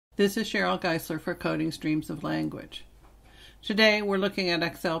This is Cheryl Geisler for Coding Streams of Language. Today we're looking at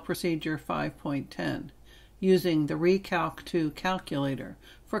Excel Procedure 5.10, using the ReCalc2 calculator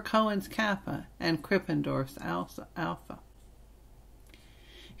for Cohen's Kappa and Krippendorf's alpha.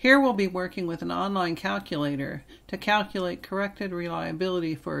 Here we'll be working with an online calculator to calculate corrected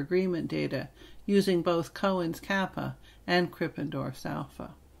reliability for agreement data using both Cohen's Kappa and Krippendorf's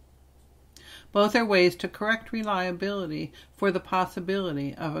alpha. Both are ways to correct reliability for the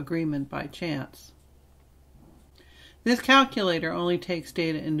possibility of agreement by chance. This calculator only takes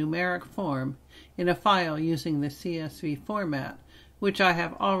data in numeric form in a file using the CSV format, which I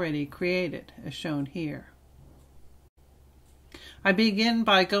have already created, as shown here. I begin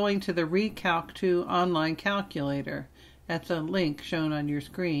by going to the ReCalc2 online calculator at the link shown on your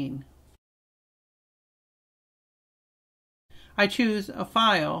screen. I choose a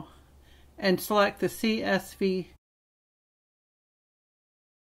file and select the CSV.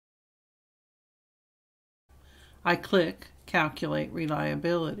 I click Calculate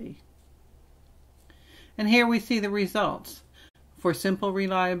Reliability. And here we see the results. For simple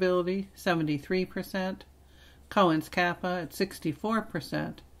reliability, 73%, Cohen's Kappa at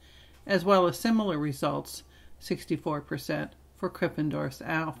 64%, as well as similar results, 64% for Krippendorf's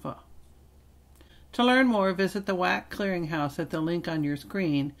alpha. To learn more, visit the WAC Clearinghouse at the link on your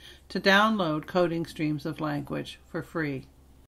screen to download Coding Streams of Language for free.